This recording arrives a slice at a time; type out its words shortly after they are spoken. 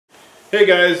Hey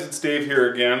guys, it's Dave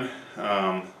here again.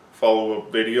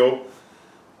 Follow-up video.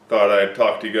 Thought I'd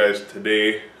talk to you guys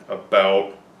today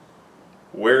about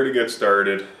where to get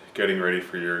started getting ready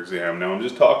for your exam. Now I'm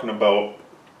just talking about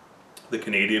the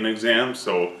Canadian exam,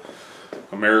 so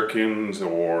Americans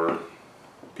or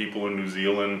people in New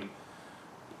Zealand,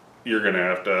 you're gonna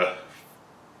have to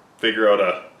figure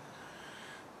out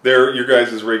your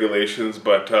guys' regulations,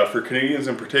 but for Canadians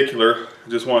in particular, I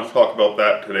just want to talk about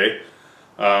that today.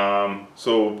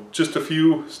 So just a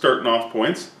few starting off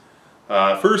points.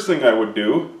 First thing I would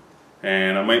do,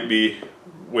 and I might be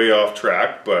way off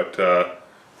track, but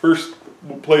first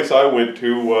place I went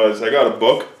to was, I got a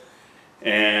book,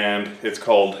 and it's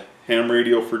called Ham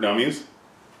Radio for Dummies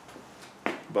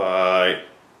by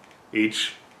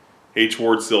H.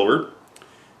 Ward Silver.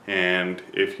 And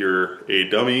if you're a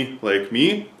dummy like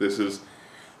me, this is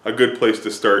a good place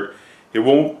to start. It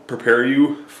won't prepare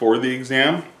you for the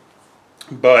exam,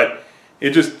 but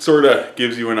it just sort of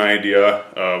gives you an idea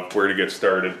of where to get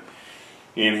started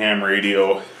in ham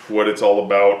radio, what it's all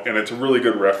about, and it's a really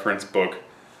good reference book.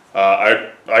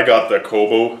 I got the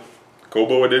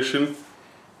Kobo edition,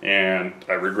 and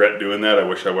I regret doing that. I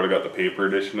wish I would have got the paper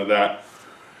edition of that,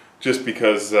 just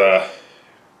because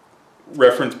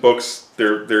reference books,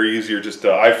 they're easier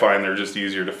I find they're just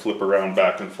easier to flip around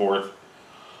back and forth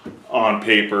on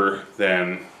paper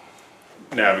than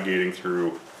navigating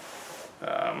through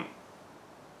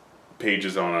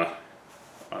pages on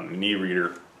an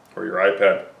e-reader or your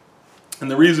iPad.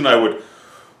 And the reason I would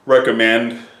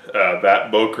recommend that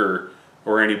book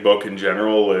or any book in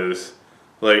general is,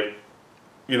 like,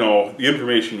 you know, the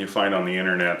information you find on the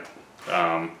internet.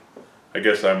 I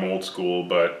guess I'm old school,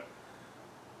 but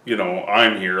you know,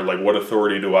 I'm here, like, what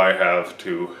authority do I have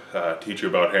to teach you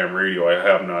about ham radio? I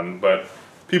have none, but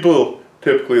people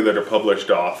typically that are published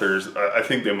authors, I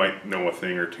think they might know a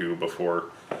thing or two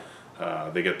before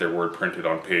they get their word printed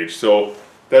on page. So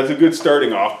that's a good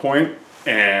starting off point,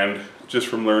 and just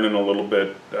from learning a little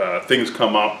bit, things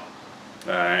come up,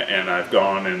 and I've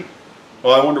gone and,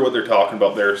 well, I wonder what they're talking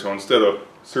about there, so instead of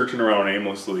searching around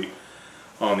aimlessly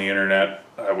on the internet,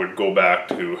 I would go back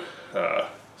to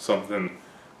something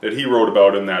that he wrote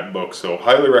about in that book. So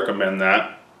highly recommend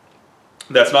that.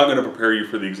 That's not going to prepare you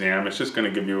for the exam. It's just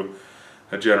going to give you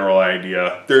a general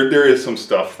idea. There is some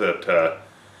stuff that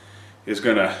is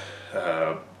going to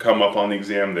come up on the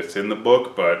exam that's in the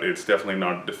book, but it's definitely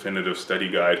not a definitive study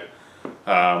guide.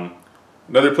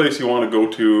 Another place you want to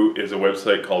go to is a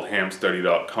website called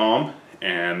hamstudy.com,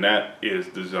 and that is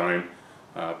designed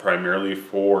primarily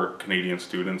for Canadian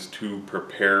students to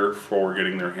prepare for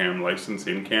getting their ham license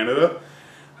in Canada.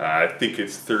 I think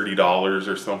it's $30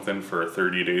 or something for a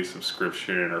 30-day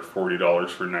subscription, or $40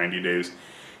 for 90 days.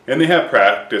 And they have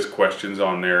practice questions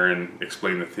on there and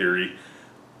explain the theory.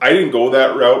 I didn't go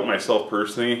that route myself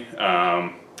personally.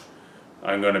 I'm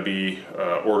going to be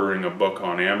ordering a book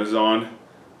on Amazon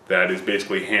that is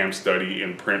basically ham study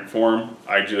in print form.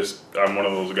 I'm one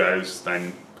of those guys,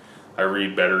 I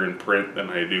read better in print than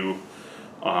I do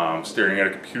staring at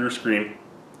a computer screen.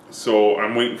 So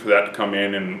I'm waiting for that to come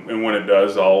in, and when it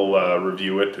does, I'll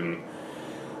review it and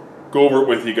go over it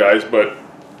with you guys. But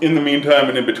in the meantime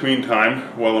and in between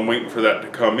time, while I'm waiting for that to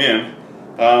come in,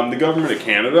 the government of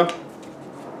Canada,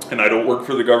 and I don't work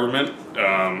for the government,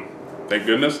 thank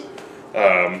goodness.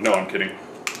 No, I'm kidding.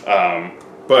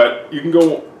 But you can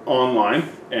go online,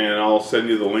 and I'll send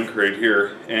you the link right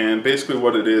here. And basically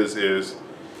what it is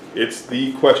it's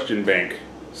the question bank.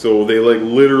 So they, like,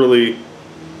 literally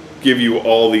give you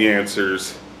all the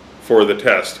answers for the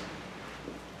test.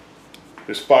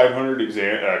 There's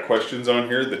 500 questions on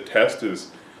here. The test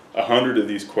is 100 of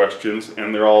these questions,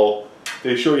 and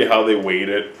they show you how they weight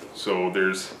it. So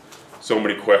there's so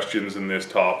many questions in this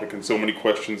topic and so many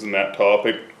questions in that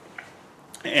topic.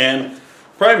 And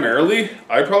primarily,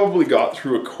 I probably got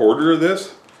through a quarter of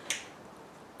this,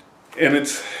 and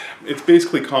it's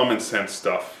basically common sense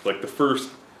stuff. Like the first,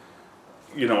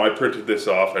 you know, I printed this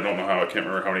off. I don't know how, I can't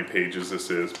remember how many pages this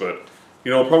is, but,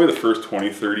 you know, probably the first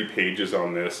 20-30 pages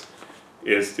on this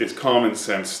is common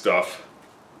sense stuff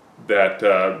that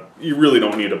you really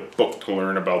don't need a book to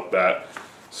learn about that.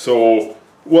 So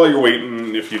while you're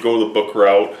waiting, if you go the book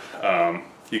route,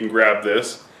 you can grab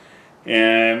this.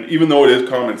 And even though it is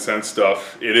common sense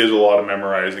stuff, it is a lot of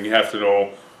memorizing. You have to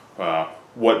know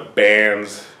what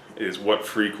bands is what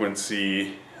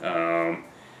frequency,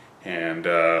 and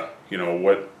you know,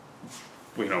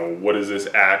 what does this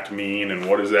act mean, and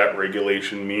what does that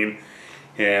regulation mean?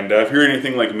 And if you're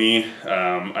anything like me,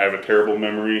 I have a terrible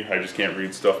memory. I just can't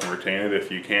read stuff and retain it.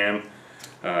 If you can,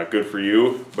 good for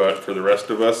you. But for the rest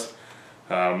of us,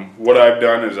 what I've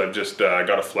done is I've just got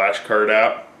a flashcard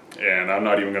app, And I'm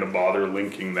not even going to bother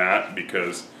linking that,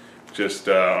 because just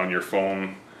on your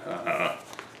phone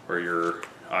or your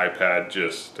iPad,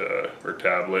 just or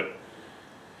tablet,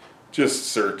 just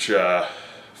search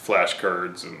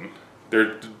flashcards, and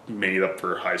they're made up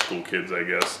for high school kids, I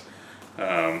guess.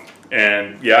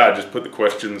 And yeah, just put the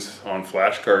questions on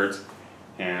flashcards,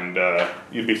 and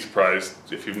you'd be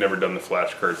surprised if you've never done the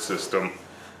flashcard system.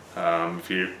 If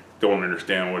you don't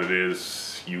understand what it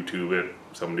is, YouTube it.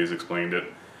 Somebody's explained it.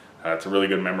 It's a really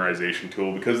good memorization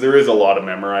tool, because there is a lot of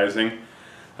memorizing.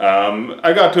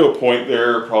 I got to a point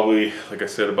there, probably, like I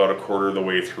said, about a quarter of the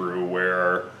way through,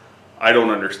 where I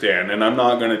don't understand, and I'm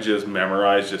not going to just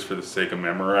memorize just for the sake of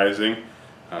memorizing.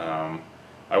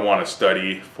 I want to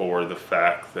study for the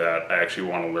fact that I actually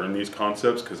want to learn these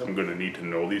concepts, because I'm going to need to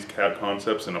know these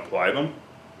concepts and apply them.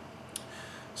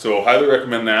 So highly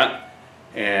recommend that,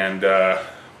 and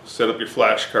set up your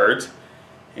flashcards.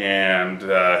 And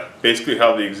basically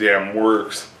how the exam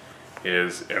works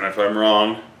is, and if I'm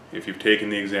wrong, if you've taken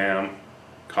the exam,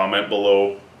 comment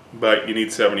below, but you need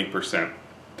 70%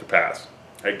 to pass.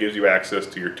 That gives you access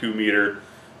to your 2 meter,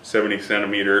 70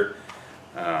 centimeter.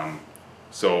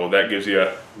 So that gives you,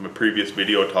 in a previous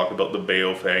video I talked about the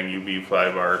Baofeng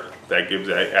UV5R, that gives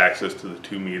access to the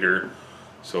 2 meter,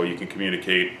 so you can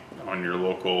communicate on your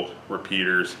local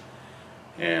repeaters,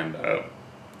 and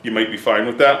you might be fine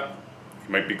with that.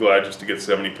 You might be glad just to get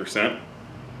 70%.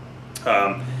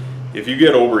 If you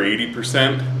get over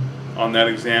 80% on that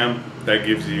exam, that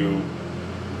gives you,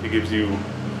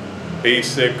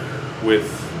 basic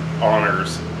with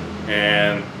honors,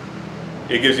 and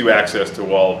it gives you access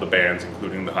to all of the bands,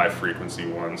 including the high frequency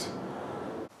ones.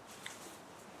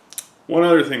 One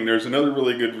other thing, there's another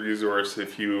really good resource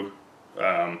if you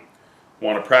want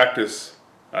to practice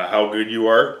how good you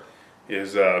are,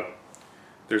 is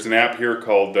there's an app here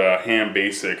called Ham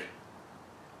Basic,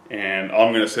 and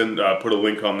I'm going to put a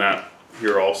link on that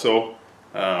here also.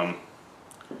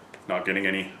 Not getting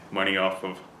any money off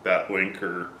of that link,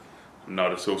 or I'm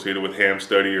not associated with Ham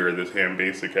Study or this Ham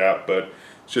Basic app, but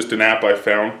it's just an app I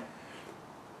found.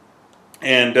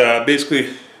 And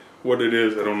basically what it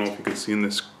is, I don't know if you can see in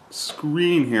this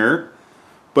screen here,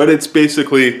 but it's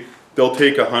basically, they'll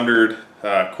take 100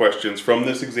 questions from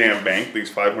this exam bank, these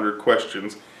 500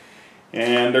 questions,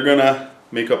 and they're gonna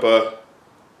make up a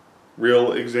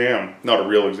real exam, not a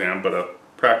real exam, but a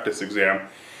practice exam.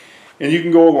 And you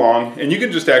can go along, and you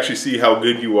can just actually see how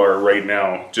good you are right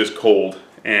now, just cold.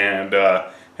 And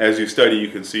as you study, you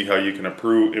can see how you can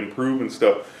improve and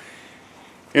stuff.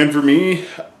 And for me,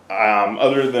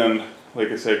 other than, like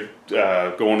I said,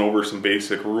 going over some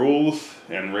basic rules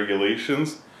and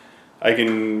regulations, I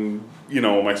can,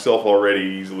 myself already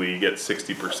easily get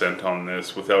 60% on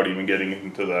this without even getting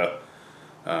into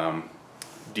the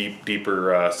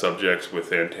deeper subjects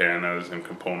with antennas and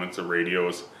components of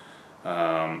radios.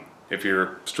 If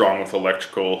you're strong with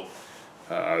electrical,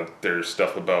 there's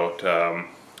stuff about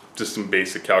just some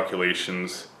basic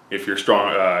calculations. If you're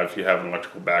strong, if you have an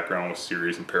electrical background with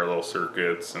series and parallel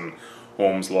circuits and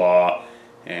Ohm's law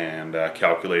and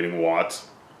calculating watts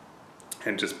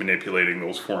and just manipulating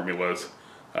those formulas.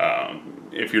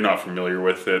 If you're not familiar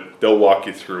with it, they'll walk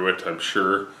you through it, I'm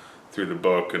sure, through the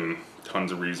book, and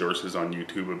tons of resources on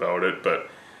YouTube about it. But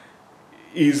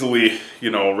easily,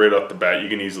 right off the bat, you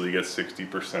can easily get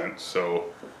 60%,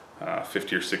 so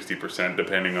 50 or 60%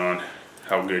 depending on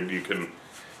how good you can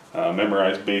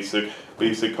memorize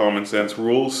basic common sense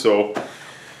rules. So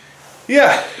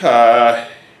yeah,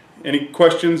 any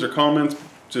questions or comments,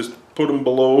 just put them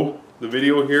below the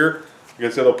video here. Like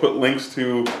I said, I'll put links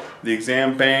to the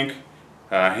exam bank,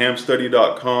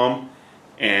 hamstudy.com,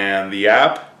 and the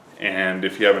app. And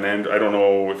if you have an Android, I don't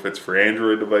know if it's for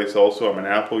Android device also. I'm an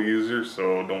Apple user,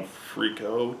 so don't freak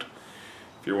out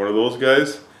if you're one of those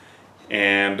guys.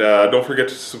 And don't forget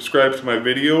to subscribe to my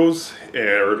videos,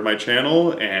 or to my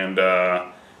channel, and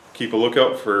keep a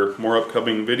lookout for more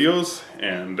upcoming videos.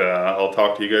 And I'll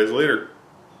talk to you guys later.